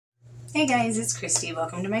Hey guys, it's Christy.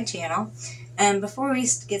 Welcome to my channel. Before we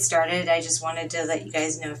get started, I just wanted to let you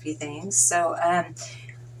guys know a few things. So,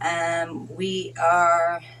 we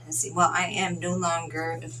are, I am no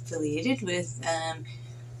longer affiliated with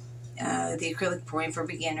the acrylic pouring for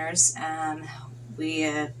beginners.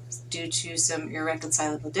 Due to some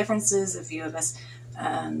irreconcilable differences, a few of us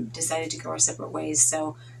decided to go our separate ways.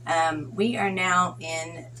 So, we are now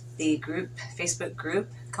in the Facebook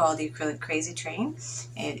group called the Acrylic Crazy Train.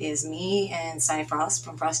 It is me and Frost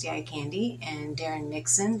from Frosty Kandi and Darren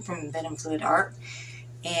Nixon from Venom Art,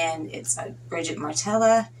 and it's Bridget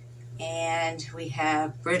Martella, and we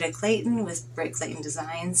have Britta Clayton with Britt Clayton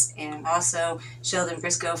Designs, and also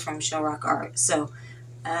SheldonbBriscoe from ShelrockArt. So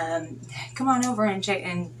come on over and check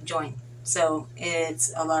and join. So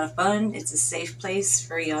it's a lot of fun. It's a safe place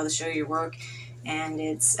for y'all to show your work, and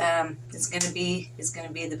it's gonna be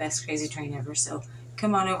the best crazy train ever. So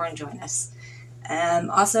come on over and join us.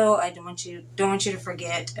 Also, I don't want you to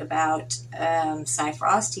forget about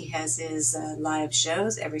Frost. He has his live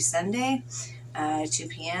shows every Sunday, 2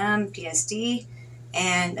 p.m. PSD,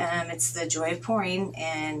 and it's the Joy of Pouring,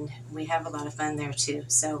 and we have a lot of fun there too.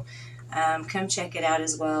 So come check it out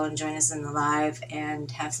as well and join us in the live and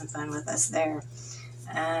have some fun with us there.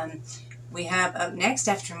 We have up next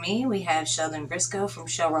after me, we have SheldonbBriscoe from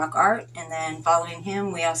ShelrockArt, and then following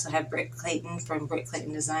him, we also have Britt Clayton from Britt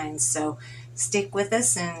Clayton Designs. So stick with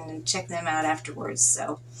us and check them out afterwards.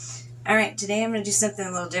 So, all right, today I'm going to do something a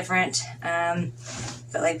little different.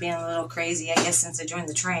 Felt like being a little crazy, I guess, since I joined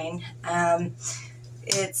the train. I'm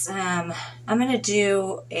going to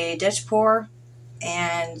do a Dutch pour,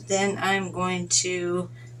 and then I'm going to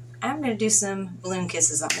do some balloon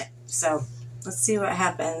kisses on it. So let's see what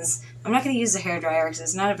happens. I'm not going to use a hairdryer because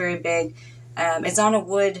it's not a very big, it's on a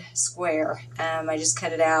wood square. I just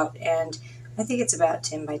cut it out, and I think it's about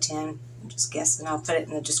 10 by 10. I'm just guessing. I'll put it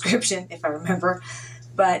in the description if I remember.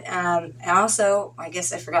 But also, I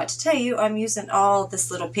guess I forgot to tell you, I'm using all this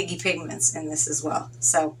little piggy pigments in this as well.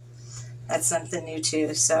 So that's something new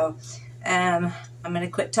too. So I'm going to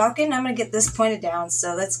quit talking. I'm going to get this pointed down.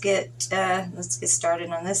 So let's get started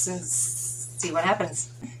on this and see what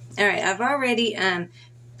happens. All right, I've already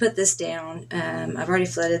put this down. I've already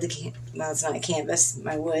flooded the well, it's not a canvas,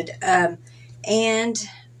 my wood. And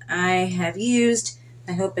I have used,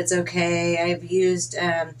 I hope it's okay, I've used,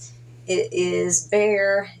 it is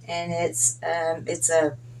bare, and it's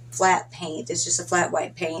a flat paint. It's just a flat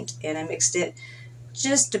white paint, and I mixed it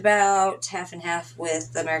just about half and half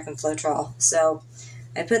with American Floetrol. So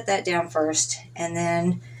I put that down first, and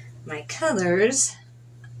then my colors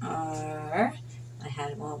are, I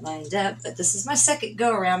had them all lined up, but this is my second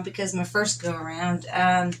go-around because my first go-around,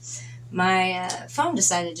 my phone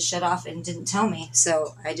decided to shut off and didn't tell me,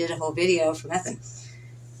 so I did a whole video for nothing.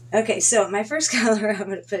 Okay, so my first color, I'm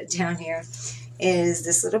going to put it down here, is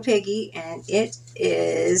this little piggy, and it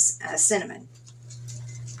is cinnamon.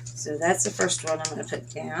 So that's the first one I'm going to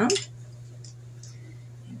put down.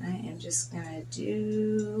 And I am just going to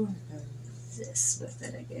do this with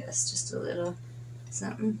it, I guess, just a little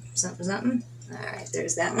something, something, something. Alright,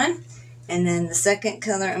 there's that one. And then the second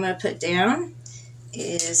color I'm going to put down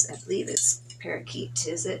is, I believe it's parakeet,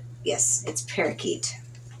 is it? Yes, it's parakeet.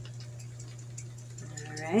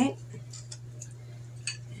 Alright.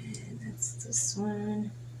 And that's this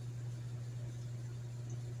one.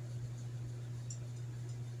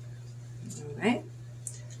 Alright.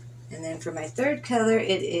 And then for my third color,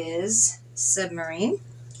 it is submarine.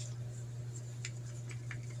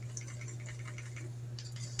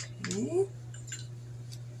 Okay.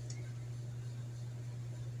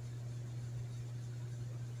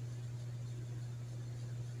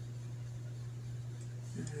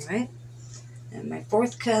 Alright, and my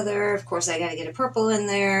fourth color, of course I gotta get a purple in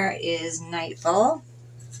there, is Nightfall.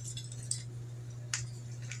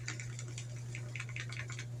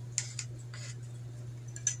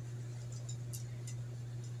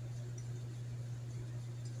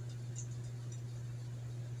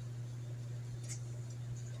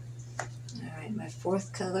 Alright, my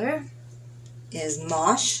fourth color is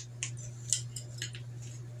Mosh.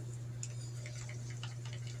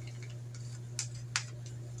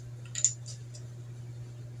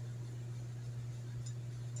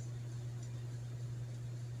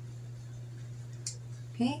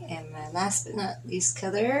 Okay, and my last but not least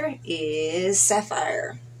color is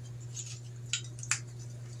Sapphire.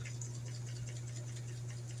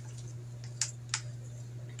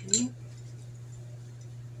 Okay.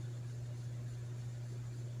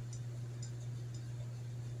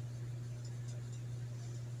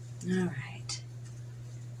 All right.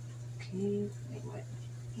 Okay, let me wipe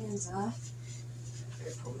my hands off.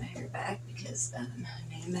 pull my hair back because I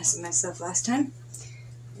made a mess of myself last time.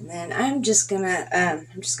 And then I'm just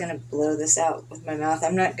gonna blow this out with my mouth.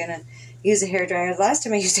 I'm not gonna use a hairdryer. The last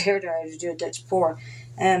time I used a hairdryer to do a Dutch pour,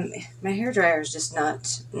 my hairdryer is just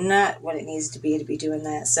not what it needs to be doing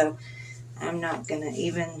that. So I'm not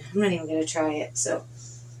even gonna try it. So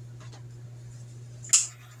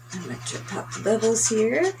I'm gonna pop the bubbles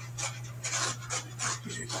here.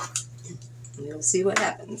 We'll see what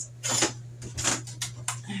happens.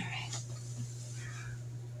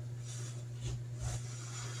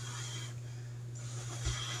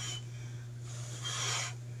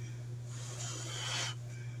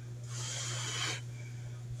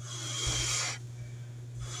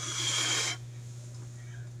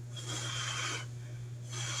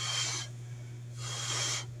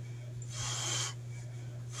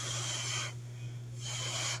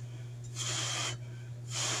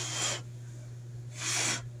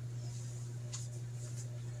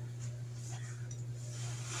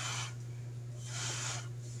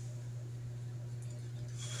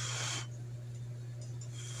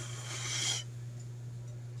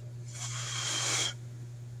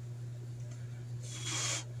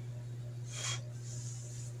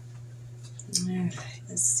 Alright,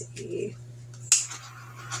 let's see.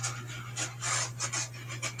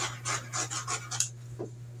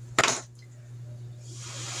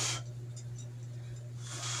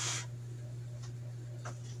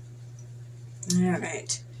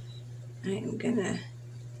 Alright, I'm gonna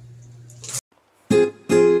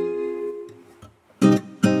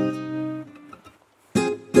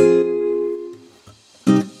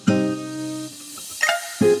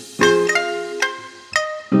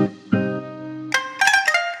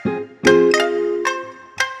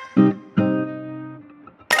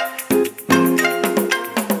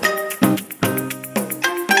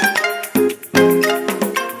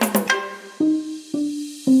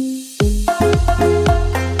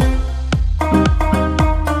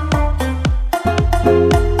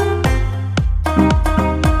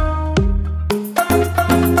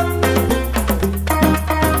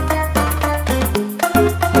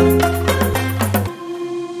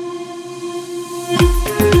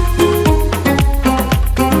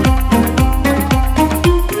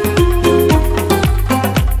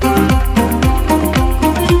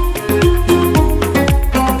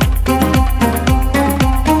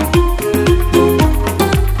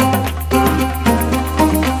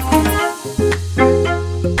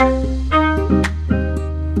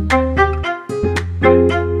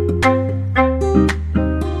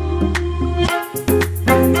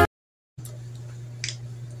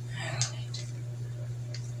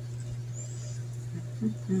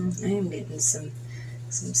I am getting some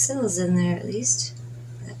cells in there at least.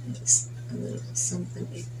 That is a little something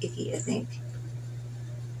icky, I think.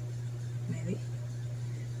 Maybe.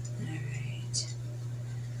 Alright.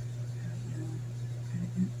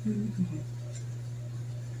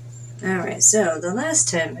 Alright, so the last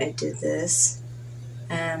time I did this,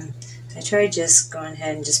 I tried just going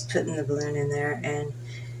ahead and just putting the balloon in there, and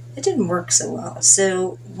it didn't work so well.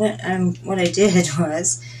 So what I did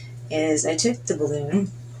is I took the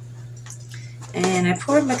balloon and I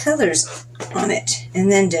poured my colors on it and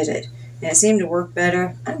then did it. And it seemed to work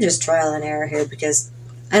better. I'm just trial and error here because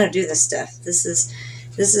I don't do this stuff. This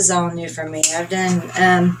is all new for me. I've done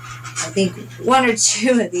I think 1 or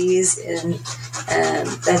 2 of these, and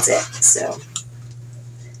that's it. So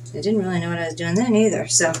I didn't really know what I was doing then either.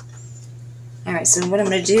 So alright, so what I'm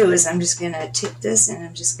going to do is I'm just going to take this and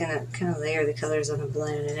I'm just going to kind of layer the colors on the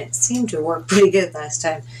balloon, and it seemed to work pretty good last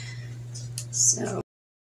time. So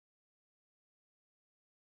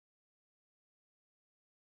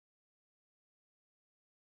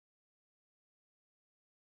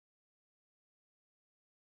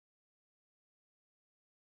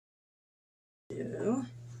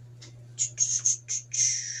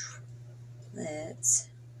let's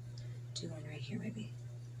do one right here maybe.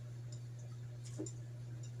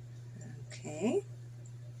 Okay.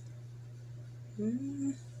 I don't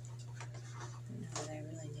know what I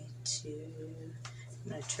really need to. I'm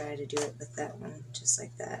going to try to do it with that one just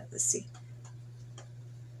like that. Let's see.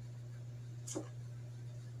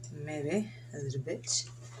 Maybe a little bit.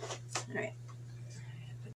 Alright.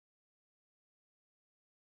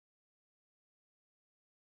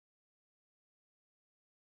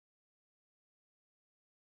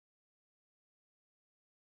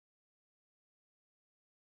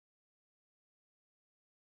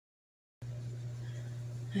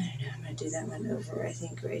 I don't know, I'm going to do that one over, I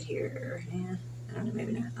think, right here. Yeah, I don't know,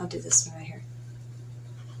 maybe not. I'll do this one right here.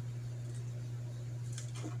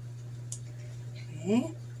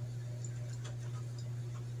 Okay.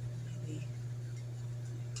 Maybe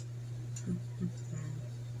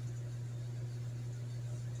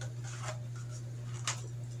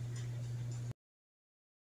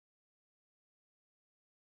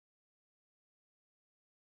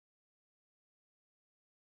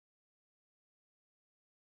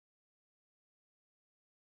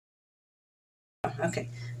Okay,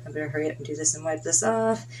 I better hurry up and do this and wipe this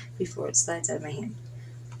off before it slides out of my hand.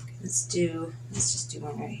 Let's just do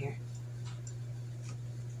one right here.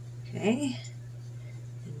 Okay,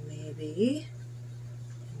 and maybe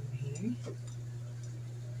over here.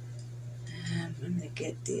 I'm gonna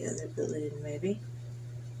get the other balloon maybe.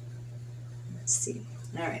 Let's see.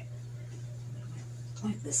 All right,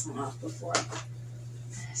 wipe this one off before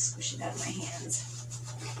I squish it out of my hands.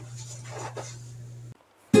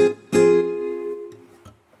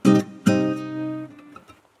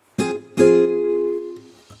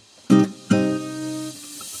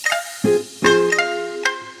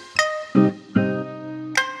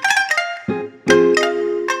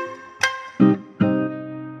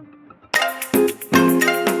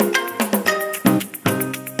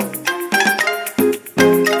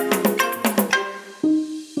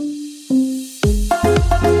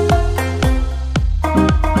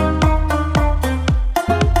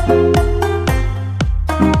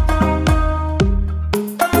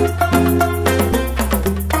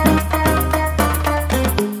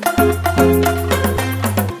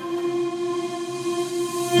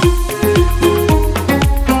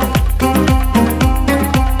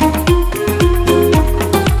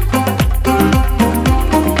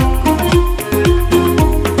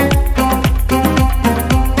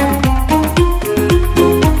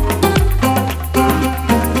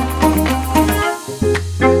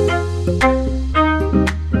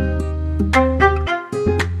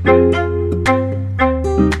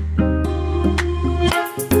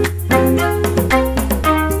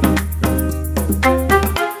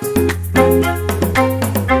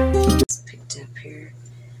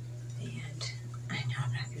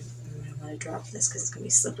 Because it's going to be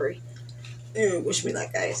slippery. Ew, wish me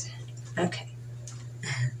luck, guys. Okay.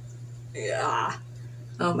 Yeah.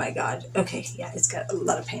 Oh my god. Okay, yeah, it's got a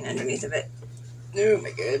lot of paint underneath of it. Oh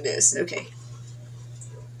my goodness. Okay.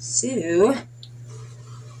 So,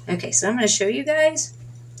 I'm going to show you guys.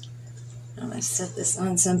 I'm going to set this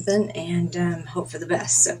on something and hope for the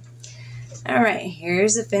best. So, alright,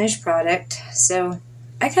 here's the finished product. So,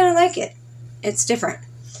 I kind of like it. It's different.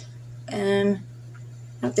 I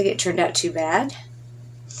don't think it turned out too bad.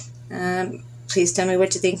 Please tell me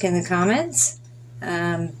what you think in the comments.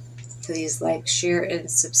 Please like, share, and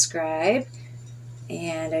subscribe.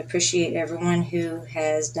 And I appreciate everyone who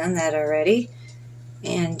has done that already.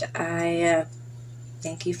 And I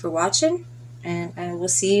thank you for watching. And I will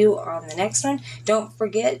see you on the next one. Don't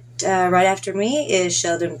forget, right after me is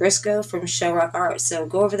Sheldon Briscoe from Shelrock Art. So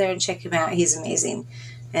go over there and check him out. He's amazing.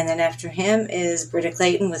 And then after him is Britta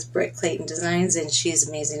Clayton with Britt Clayton Designs, and she's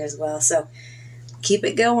amazing as well. So keep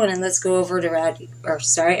it going, and let's go over to Rowdy, or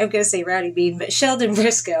sorry, I'm going to say Rowdy Bean, but Sheldon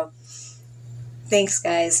Briscoe. Thanks,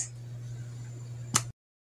 guys.